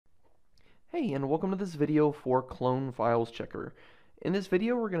Hey, and welcome to this video for Clone Files Checker. In this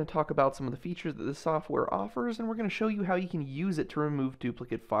video, we're going to talk about some of the features that this software offers, and we're going to show you how you can use it to remove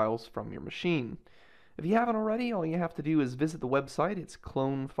duplicate files from your machine. If you haven't already, all you have to do is visit the website. It's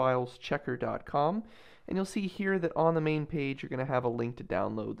clonefileschecker.com, and you'll see here that on the main page, you're going to have a link to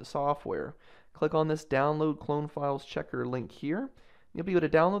download the software. Click on this Download Clone Files Checker link here. You'll be able to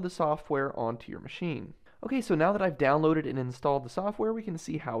download the software onto your machine. Okay, so now that I've downloaded and installed the software, we can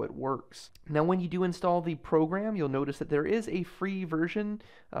see how it works. Now when you do install the program, you'll notice that there is a free version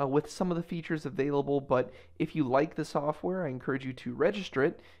with some of the features available, but if you like the software, I encourage you to register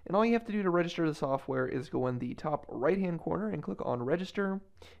it. And all you have to do to register the software is go in the top right-hand corner and click on Register.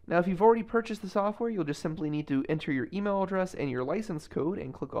 Now if you've already purchased the software, you'll just simply need to enter your email address and your license code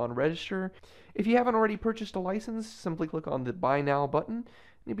and click on Register. If you haven't already purchased a license, simply click on the Buy Now button.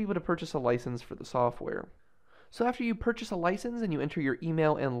 You'll be able to purchase a license for the software. So after you purchase a license and you enter your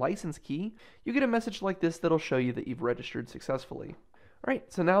email and license key, you get a message like this that'll show you that you've registered successfully.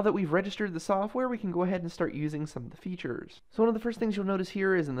 Alright, so now that we've registered the software, we can go ahead and start using some of the features. So one of the first things you'll notice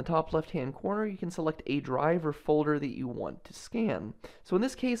here is in the top left-hand corner, you can select a drive or folder that you want to scan. So in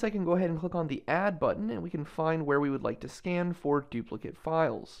this case, I can go ahead and click on the Add button, and we can find where we would like to scan for duplicate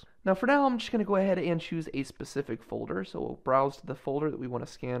files. Now for now, I'm just going to go ahead and choose a specific folder. So we'll browse to the folder that we want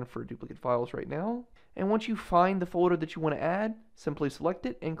to scan for duplicate files right now. And once you find the folder that you want to add, simply select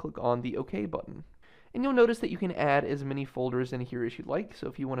it and click on the OK button. And you'll notice that you can add as many folders in here as you'd like. So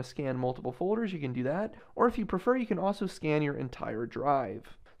if you want to scan multiple folders, you can do that. Or if you prefer, you can also scan your entire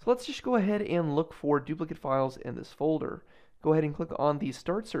drive. So let's just go ahead and look for duplicate files in this folder. Go ahead and click on the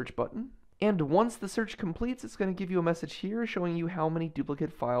Start Search button. And once the search completes, it's going to give you a message here showing you how many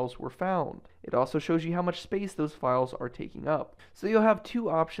duplicate files were found. It also shows you how much space those files are taking up. So you'll have two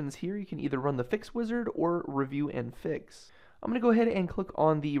options here. You can either run the Fix Wizard or Review and Fix. I'm going to go ahead and click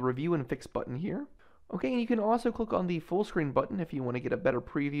on the Review and Fix button here. Okay, and you can also click on the full screen button if you want to get a better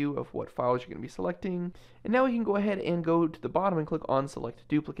preview of what files you're going to be selecting. And now we can go ahead and go to the bottom and click on Select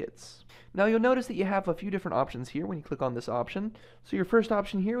Duplicates. Now you'll notice that you have a few different options here when you click on this option. So your first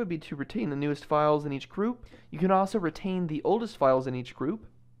option here would be to retain the newest files in each group. You can also retain the oldest files in each group,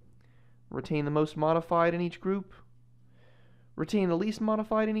 retain the most modified in each group, retain the least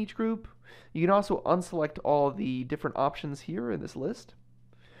modified in each group. You can also unselect all the different options here in this list,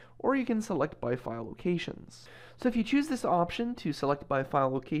 or you can select by file locations. So if you choose this option to select by file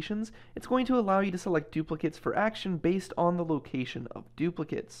locations, it's going to allow you to select duplicates for action based on the location of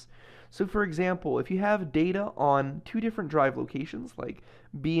duplicates. So for example, if you have data on two different drive locations, like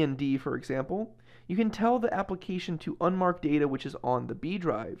B and D for example, you can tell the application to unmark data which is on the B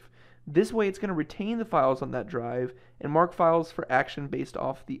drive. This way it's going to retain the files on that drive and mark files for action based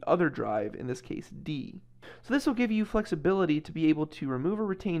off the other drive, in this case D. So this will give you flexibility to be able to remove or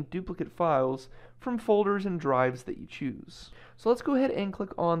retain duplicate files from folders and drives that you choose. So let's go ahead and click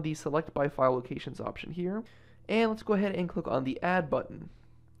on the Select by File Locations option here, and let's go ahead and click on the Add button.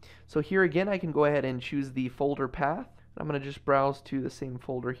 So here again I can go ahead and choose the folder path. I'm going to just browse to the same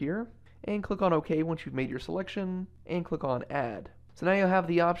folder here, and click on OK once you've made your selection, and click on Add. So now you'll have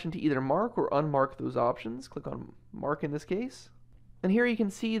the option to either mark or unmark those options. Click on Mark in this case. And here you can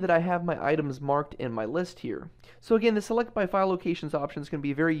see that I have my items marked in my list here. So again, the Select by File Locations option is going to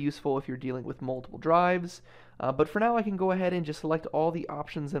be very useful if you're dealing with multiple drives. But for now, I can go ahead and just select all the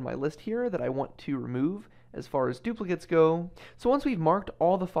options in my list here that I want to remove as far as duplicates go. So once we've marked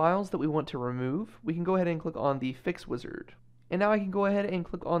all the files that we want to remove, we can go ahead and click on the Fix Wizard. And now I can go ahead and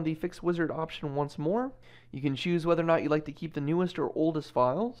click on the Fix Wizard option once more. You can choose whether or not you'd like to keep the newest or oldest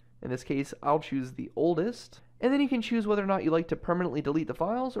files. In this case, I'll choose the oldest. And then you can choose whether or not you'd like to permanently delete the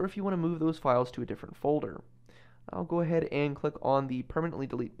files or if you want to move those files to a different folder. I'll go ahead and click on the Permanently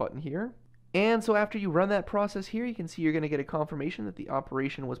Delete button here. And so after you run that process here, you can see you're going to get a confirmation that the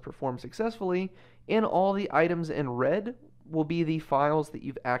operation was performed successfully, and all the items in red will be the files that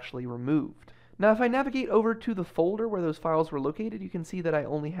you've actually removed. Now if I navigate over to the folder where those files were located, you can see that I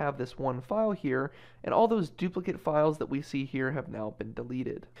only have this one file here, and all those duplicate files that we see here have now been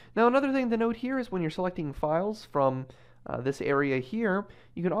deleted. Now another thing to note here is when you're selecting files from this area here,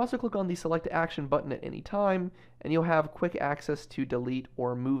 you can also click on the Select Action button at any time, and you'll have quick access to delete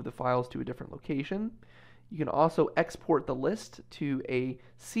or move the files to a different location. You can also export the list to a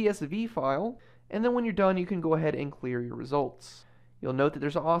CSV file, and then when you're done, you can go ahead and clear your results. You'll note that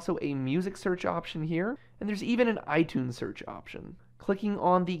there's also a music search option here, and there's even an iTunes search option. Clicking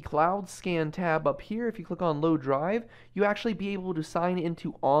on the Cloud Scan tab up here, if you click on Load Drive, you actually be able to sign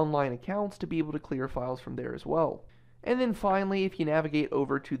into online accounts to be able to clear files from there as well. And then finally, if you navigate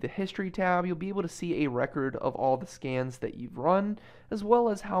over to the History tab, you'll be able to see a record of all the scans that you've run, as well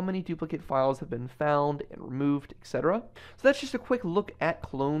as how many duplicate files have been found and removed, etc. So that's just a quick look at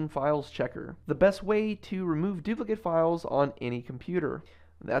Clone Files Checker, the best way to remove duplicate files on any computer.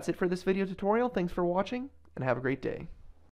 That's it for this video tutorial. Thanks for watching, and have a great day.